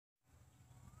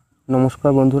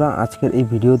नमस्कार बंधुरा आजकेर এই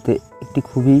ভিডিওতে একটি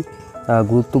খুবই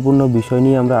গুরুত্বপূর্ণ বিষয়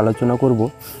নিয়ে আমরা আলোচনা করব।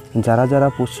 যারা যারা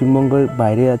পশ্চিমবঙ্গের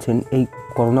বাইরে আছেন এই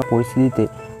করোনা পরিস্থিতিতে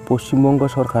পশ্চিমবঙ্গ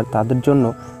সরকার তাদের জন্য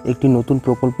একটি নতুন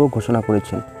প্রকল্প ঘোষণা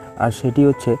করেছেন, আর সেটি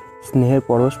হচ্ছে স্নেহের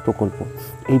পরশ প্রকল্প।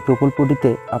 এই প্রকল্পটিতে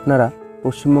আপনারা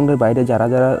পশ্চিমবঙ্গের বাইরে যারা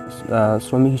যারা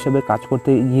শ্রমিক হিসেবে কাজ করতে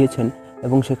গিয়েছেন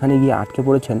এবং সেখানে গিয়ে আটকে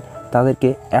পড়েছেন তাদেরকে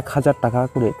 1000 টাকা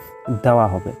করে দেওয়া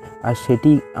হবে, আর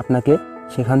সেটি আপনাকে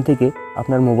সেখান থেকে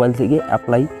আপনার মোবাইল থেকে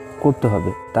অ্যাপ্লাই করতে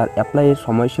হবে। তার অ্যাপ্লাইয়ের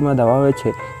সময়সীমা দেওয়া হয়েছে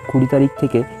 20 তারিখ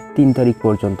থেকে 3 তারিখ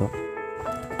পর্যন্ত।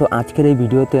 তো আজকের এই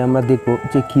ভিডিওতে আমরা দেখব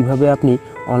যে কিভাবে আপনি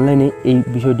অনলাইনে এই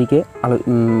বিষয়টিকে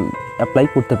অ্যাপ্লাই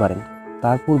করতে পারেন।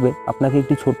 তার পূর্বে আপনাকে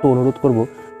একটি ছোট্ট অনুরোধ করব,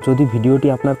 যদি ভিডিওটি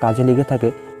আপনার কাজে লেগে থাকে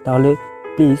তাহলে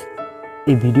প্লিজ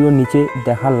এই ভিডিওর নিচে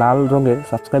দেখা লাল রঙের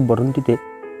সাবস্ক্রাইব বাটনটিতে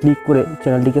ক্লিক করে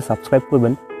চ্যানেলটিকে সাবস্ক্রাইব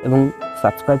করবেন, এবং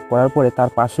সাবস্ক্রাইব করার পরে তার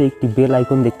পাশে একটি বেল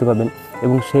আইকন দেখতে পাবেন,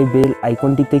 এবং সেই বেল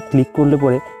আইকনটিতে ক্লিক করলে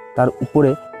পরে তার উপরে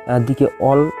দিকে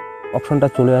অল অপশনটা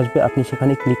চলে আসবে, আপনি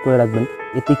সেখানে ক্লিক করে রাখবেন।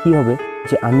 এতে কি হবে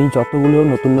যে আমি যতগুলো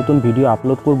নতুন নতুন ভিডিও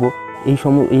আপলোড করব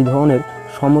এই ধরনের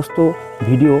সমস্ত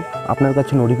ভিডিও আপনার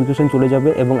কাছে নোটিফিকেশন চলে যাবে,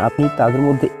 এবং আপনি তাদের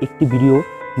মধ্যে একটি ভিডিও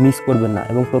মিস করবেন না,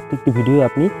 এবং প্রত্যেকটি ভিডিও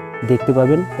আপনি দেখতে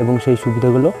পাবেন এবং সেই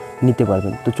সুবিধাগুলো নিতে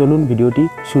পারবেন। তো চলুন ভিডিওটি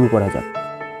শুরু করা যাক।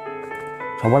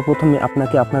 সবার প্রথমে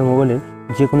আপনাকে আপনার মোবাইলের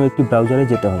যে কোনো একটি ব্রাউজারে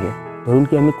যেতে হবে। ধরুন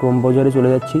কি আমি ক্রোম ব্রাউজারে চলে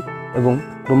যাচ্ছি, এবং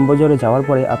ক্রোম ব্রাউজারে যাওয়ার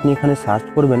পরে আপনি এখানে সার্চ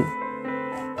করবেন।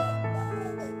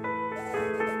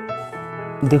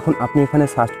 দেখুন আপনি এখানে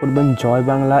সার্চ করবেন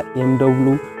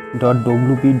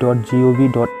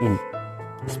joybangamw.wp.gov.in।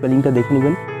 স্পেলিংটা দেখে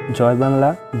নেবেন, জয়বাংলা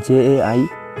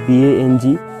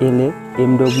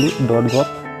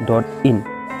JAIBANGLAMW.gov.in।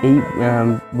 এই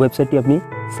ওয়েবসাইটটি আপনি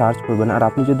সার্চ করবেন। আর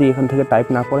আপনি যদি এখান থেকে টাইপ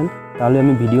না করেন তাহলে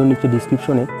আমি ভিডিওর নিচে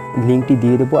ডিসক্রিপশনে লিঙ্কটি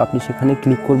দিয়ে দেবো, আপনি সেখানে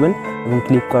ক্লিক করবেন এবং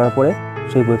ক্লিক করার পরে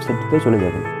সেই ওয়েবসাইটটিতে চলে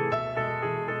যাবেন।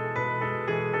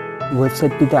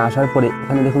 ওয়েবসাইটটিতে আসার পরে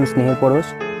এখানে দেখুন স্নেহের পরশ,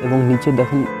 এবং নিচে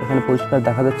দেখুন এখানে পরিষ্কার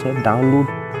দেখা যাচ্ছে ডাউনলোড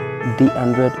দি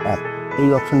অ্যান্ড্রয়েড অ্যাপ। এই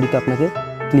অপশনটিতে আপনাকে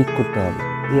ক্লিক করতে হবে।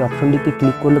 এই অপশনটিতে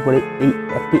ক্লিক করলে পরে এই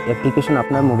একটি অ্যাপ্লিকেশন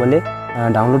আপনার মোবাইলে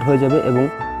ডাউনলোড হয়ে যাবে, এবং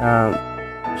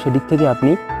সেদিক থেকে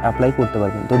আপনি অ্যাপ্লাই করতে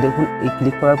পারবেন। তো দেখুন এই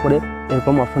ক্লিক করার পরে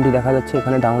এরকম অপশনটি দেখা যাচ্ছে,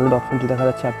 এখানে ডাউনলোড অপশনটি দেখা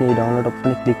যাচ্ছে, আপনি এই ডাউনলোড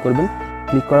অপশনে ক্লিক করবেন।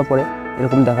 ক্লিক করার পরে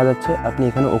এরকম দেখা যাচ্ছে, আপনি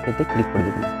এখানে ওকেতে ক্লিক করে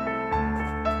দেবেন।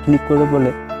 ক্লিক করলে পরে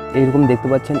এইরকম দেখতে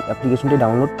পাচ্ছেন অ্যাপ্লিকেশনটি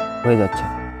ডাউনলোড হয়ে যাচ্ছে।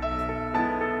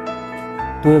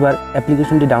 তো এবার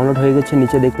অ্যাপ্লিকেশনটি ডাউনলোড হয়ে গেছে,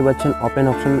 নিচে দেখতে পাচ্ছেন ওপেন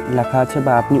অপশন লেখা আছে,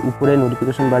 বা আপনি উপরে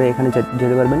নোটিফিকেশন বারে এখানে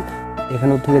যেতে পারবেন।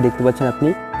 এখানেও থেকে দেখতে পাচ্ছেন আপনি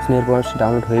স্নেহের পরশ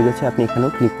ডাউনলোড হয়ে গেছে, আপনি এখানেও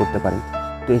ক্লিক করতে পারেন।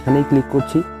 তো এখানেই ক্লিক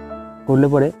করছি, করলে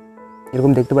পরে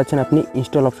এরকম দেখতে পাচ্ছেন আপনি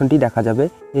ইনস্টল অপশনটি দেখা যাবে।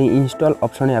 এই ইনস্টল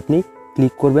অপশনে আপনি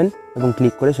ক্লিক করবেন এবং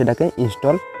ক্লিক করে সেটাকে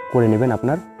ইনস্টল করে নেবেন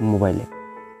আপনার মোবাইলে।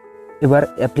 এবার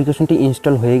অ্যাপ্লিকেশনটি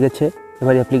ইনস্টল হয়ে গেছে।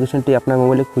 এবার অ্যাপ্লিকেশনটি আপনার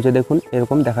মোবাইলে খুঁজে দেখুন,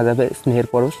 এরকম দেখা যাবে স্নেহের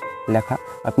পরশ লেখা,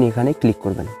 আপনি এখানে ক্লিক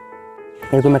করবেন।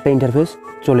 এরকম একটা ইন্টারফেস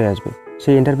চলে আসবে।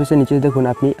 সেই ইন্টারফেসের নিচে দেখুন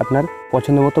আপনি আপনার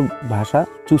পছন্দ মতো ভাষা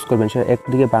চুজ করবেন, সেটা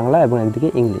একদিকে বাংলা এবং একদিকে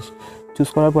ইংলিশ। চুজ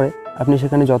করার পরে আপনি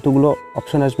সেখানে যতগুলো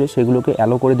অপশান আসবে সেগুলোকে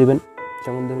অ্যালো করে দেবেন।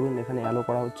 যেমন ধরুন এখানে অ্যালো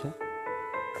করা হচ্ছে।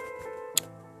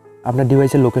 আপনার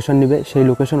ডিভাইসের লোকেশন নেবে, সেই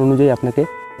লোকেশন অনুযায়ী আপনাকে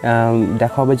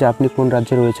দেখা হবে যে আপনি কোন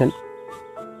রাজ্যে রয়েছেন।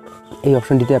 এই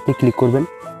অপশানটিতে আপনি ক্লিক করবেন।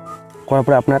 করার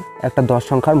পরে আপনার একটা 10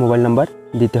 সংখ্যার মোবাইল নাম্বার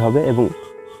দিতে হবে, এবং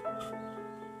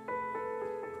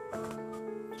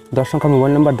 10 সংখ্যার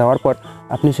মোবাইল নাম্বার দেওয়ার পর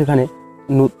আপনি সেখানে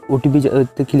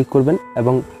ওটিপিতে ক্লিক করবেন,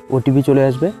 এবং ওটিপি চলে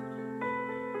আসবে।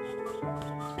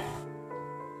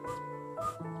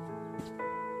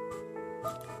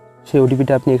 সেই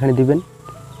ওটিপিটা আপনি এখানে দিবেন।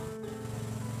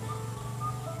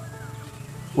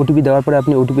 ওটিপি দেওয়ার পরে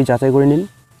আপনি ওটিপি যাচাই করে নিন।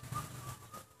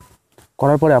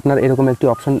 করার পরে আপনার এরকম একটি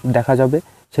অপশন দেখা যাবে।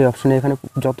 সেই অপশনে এখানে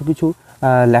যত কিছু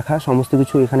লেখা, সমস্ত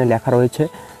কিছু এখানে লেখা রয়েছে।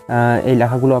 এই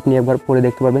লেখাগুলো আপনি একবার পড়ে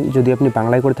দেখতে পাবেন। যদি আপনি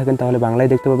বাংলায় করে থাকেন তাহলে বাংলায়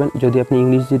দেখতে পাবেন, যদি আপনি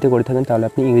ইংরেজিতে করে থাকেন তাহলে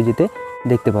আপনি ইংরেজিতে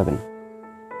দেখতে পাবেন।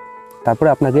 তারপরে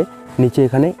আপনাকে নিচে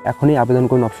এখানে এখনই আবেদন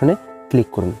করুন অপশনে ক্লিক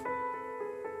করুন।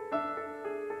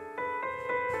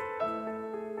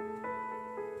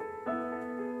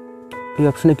 এই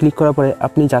অপশনে ক্লিক করার পরে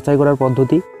আপনি যাচাই করার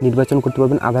পদ্ধতি নির্বাচন করতে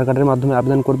পারবেন। আধার কার্ডের মাধ্যমে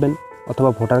আবেদন করবেন, অথবা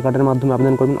ভোটার কার্ডের মাধ্যমে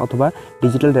আবেদন করবেন, অথবা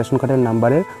ডিজিটাল রেশন কার্ডের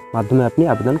নাম্বারের মাধ্যমে আপনি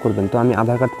আবেদন করবেন। তো আমি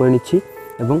আধার কার্ড করে নিচ্ছি,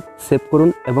 এবং সেভ করুন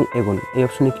এবং এগোন এই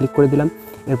অপশনে ক্লিক করে দিলাম।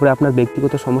 এরপরে আপনার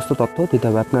ব্যক্তিগত সমস্ত তথ্য দিতে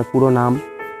হবে, আপনার পুরো নাম,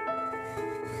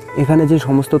 এখানে যে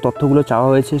সমস্ত তথ্যগুলো চাওয়া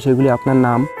হয়েছে সেগুলি আপনার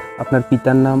নাম, আপনার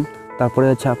পিতার নাম, তারপরে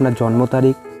হচ্ছে আপনার জন্ম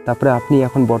তারিখ, তারপরে আপনি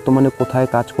এখন বর্তমানে কোথায়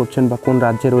কাজ করছেন বা কোন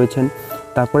রাজ্যে রয়েছেন,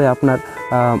 তারপরে আপনার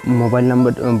মোবাইল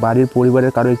নাম্বার, বাড়ির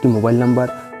পরিবারের কারো একটি মোবাইল নাম্বার,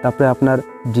 তারপরে আপনার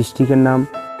ডিস্ট্রিক্টের নাম,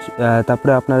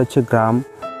 তারপরে আপনার হচ্ছে গ্রাম,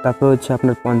 তারপর হচ্ছে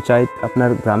আপনার পঞ্চায়েত, আপনার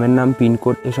গ্রামের নাম,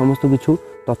 পিনকোড, এই সমস্ত কিছু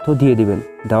তথ্য দিয়ে দিবেন।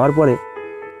 দেওয়ার পরে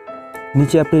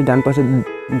নিচে আপনি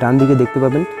ডান দিকে দেখতে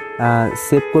পাবেন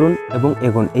সেভ করুন এবং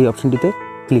এগোন, এই অপশনটিতে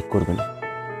ক্লিক করবেন।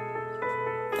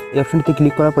 এই অপশনটিতে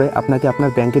ক্লিক করার পরে আপনাকে আপনার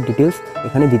ব্যাংকের ডিটেলস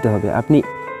এখানে দিতে হবে। আপনি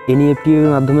এনইএফটি এর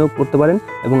মাধ্যমেও করতে পারেন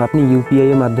এবং আপনি ইউপিআই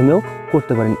এর মাধ্যমেও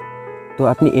করতে পারেন। তো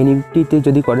আপনি এনইএফটিতে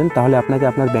যদি করেন তাহলে আপনাকে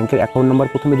আপনার ব্যাংকের অ্যাকাউন্ট নাম্বার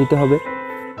প্রথমে দিতে হবে।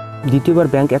 দ্বিতীয়বার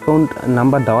ব্যাংক অ্যাকাউন্ট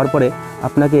নাম্বার দেওয়ার পরে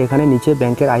আপনাকে এখানে নিচে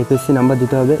ব্যাংকের আইপিএসসি নাম্বার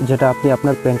দিতে হবে, যেটা আপনি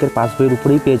আপনার ব্যাংকের পাসবইয়ের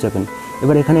উপরেই পেয়ে যাবেন।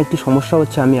 এবার এখানে একটি সমস্যা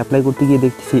হচ্ছে, আমি অ্যাপ্লাই করতে গিয়ে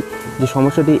দেখতেছি যে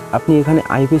সমস্যাটি, আপনি এখানে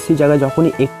আইপিএসসি জায়গায়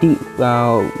যখনই একটি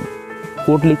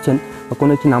কোড লিখছেন বা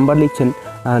কোনো একটি নাম্বার লিখছেন,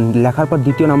 লেখার পর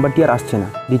দ্বিতীয় নাম্বারটি আর আসছে না।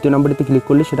 দ্বিতীয় নাম্বারটিতে ক্লিক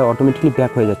করলে সেটা অটোমেটিকলি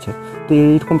ব্যাক হয়ে যাচ্ছে। তো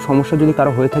এইরকম সমস্যা যদি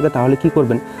কারো হয়ে থাকে তাহলে কি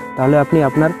করবেন, তাহলে আপনি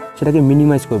আপনার সেটাকে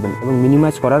মিনিমাইজ করবেন এবং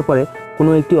মিনিমাইজ করার পরে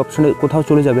কোনো একটি অপশনে কোথাও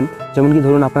চলে যাবেন, যেমন কি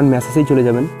ধরুন আপনার মেসেজেই চলে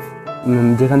যাবেন,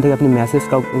 যেখান থেকে আপনি মেসেজ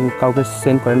কাউকে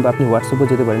সেন্ড করেন বা আপনি হোয়াটসঅ্যাপে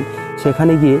যেতে পারেন।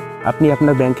 সেখানে গিয়ে আপনি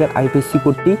আপনার ব্যাংকের আইপিএসসি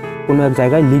কোডটি কোনো এক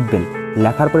জায়গায় লিখবেন।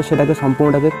 লেখার পরে সেটাকে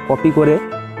সম্পূর্ণটাকে কপি করে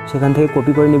সেখান থেকে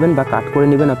কপি করে নেবেন বা কাট করে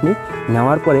নেবেন। আপনি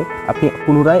নেওয়ার পরে আপনি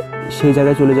পুনরায় সেই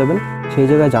জায়গায় চলে যাবেন। সেই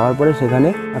জায়গায় যাওয়ার পরে সেখানে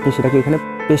আপনি সেটাকে এখানে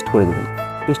পেস্ট করে দেবেন।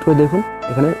 পেস্ট করে দেখুন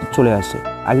এখানে চলে আসছে।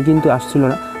 আগে কিন্তু আসছিল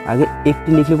না, আগে একটি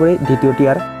লিখলে পরে দ্বিতীয়টি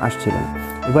আর আসছিল না।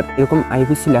 এবার এরকম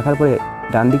আইপিএসসি লেখার পরে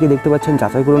ডান দিকে দেখতে পাচ্ছেন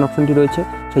যাচাই করুন অপশনটি রয়েছে,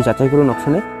 সেই যাচাই করুন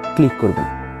অপশনে ক্লিক করবেন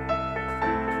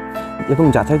এবং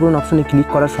যাচাই করুন অপশনে ক্লিক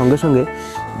করার সঙ্গে সঙ্গে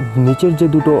নিচের যে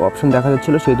দুটো অপশন দেখা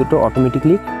যাচ্ছিল সেই দুটো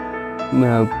অটোমেটিকলি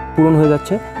পূরণ হয়ে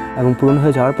যাচ্ছে এবং পূরণ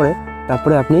হয়ে যাওয়ার পরে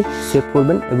তারপরে আপনি সেভ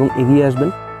করবেন এবং এগিয়ে আসবেন।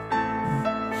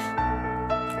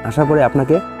 আসার পরে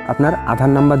আপনাকে আপনার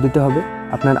আধার নাম্বার দিতে হবে,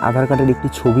 আপনার আধার কার্ডের একটি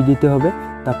ছবি দিতে হবে,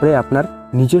 তারপরে আপনার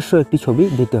নিজস্ব একটি ছবি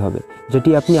দিতে হবে, যেটি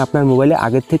আপনি আপনার মোবাইলে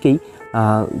আগের থেকেই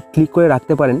ক্লিক করে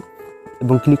রাখতে পারেন।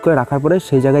 এবং ক্লিক করে রাখার পরে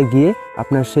সেই জায়গায় গিয়ে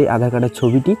আপনার সেই আধার কার্ডের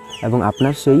ছবিটি এবং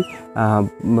আপনার সেই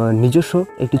নিজস্ব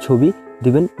একটি ছবি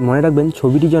দিবেন। মনে রাখবেন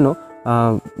ছবিটি যেন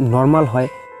নর্মাল হয়,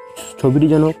 ছবিটি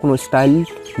যেন কোনো স্টাইল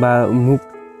বা মুখ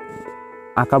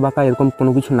আঁকা বাঁকা এরকম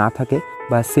কোনো কিছু না থাকে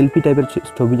বা সেলফি টাইপের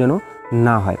ছবি যেন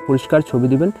না হয়, পরিষ্কার ছবি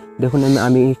দিবেন। দেখুন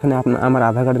আমি এখানে আমার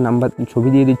আধার কার্ডের নাম্বার ছবি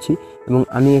দিয়ে দিচ্ছি এবং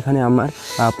আমি এখানে আমার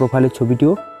প্রোফাইলের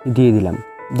ছবিটিও দিয়ে দিলাম।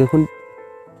 দেখুন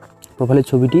প্রোফাইলের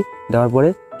ছবিটি দেওয়ার পরে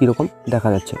কীরকম দেখা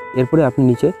যাচ্ছে। এরপরে আপনি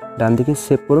নিচে ডান দিকে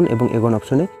সেভ করুন এবং এগোন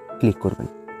অপশনে ক্লিক করবেন।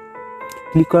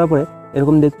 ক্লিক করার পরে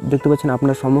এরকম দেখতে পাচ্ছেন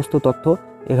আপনার সমস্ত তথ্য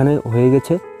এখানে হয়ে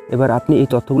গেছে। এবার আপনি এই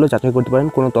তথ্যগুলো যাচাই করতে পারেন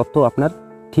কোনো তথ্য আপনার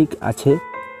ঠিক আছে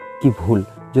কি ভুল।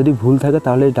 যদি ভুল থাকে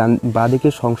তাহলে বাঁ দিকে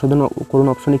সংশোধন করুন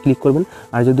অপশনে ক্লিক করবেন,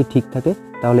 আর যদি ঠিক থাকে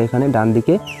তাহলে এখানে ডান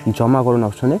দিকে জমা করুন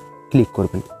অপশনে ক্লিক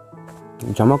করবেন।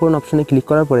 জমা করুন অপশনে ক্লিক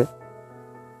করার পরে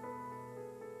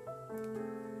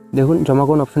দেখুন জমা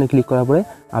করুন অপশনে ক্লিক করার পরে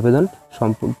আবেদন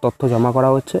তথ্য জমা করা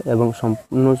হচ্ছে এবং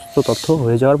সমস্ত তথ্য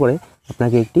হয়ে যাওয়ার পরে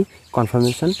আপনাকে একটি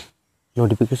কনফার্মেশন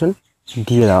নোটিফিকেশন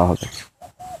দিয়ে দেওয়া হবে।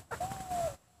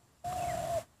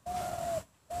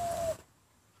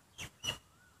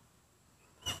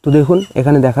 তো দেখুন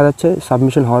এখানে দেখা যাচ্ছে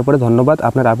সাবমিশন হওয়ার পরে ধন্যবাদ,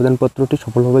 আপনার আবেদনপত্রটি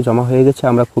সফলভাবে জমা হয়ে গেছে।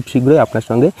 আমরা খুব শীঘ্রই আপনার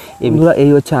সঙ্গে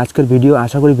এই হচ্ছে আজকের ভিডিও।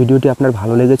 আশা করি ভিডিওটি আপনার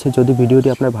ভালো লেগেছে। যদি ভিডিওটি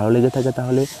আপনার ভালো লেগে থাকে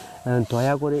তাহলে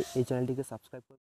দয়া করে এই চ্যানেলটিকে সাবস্ক্রাইব করুন।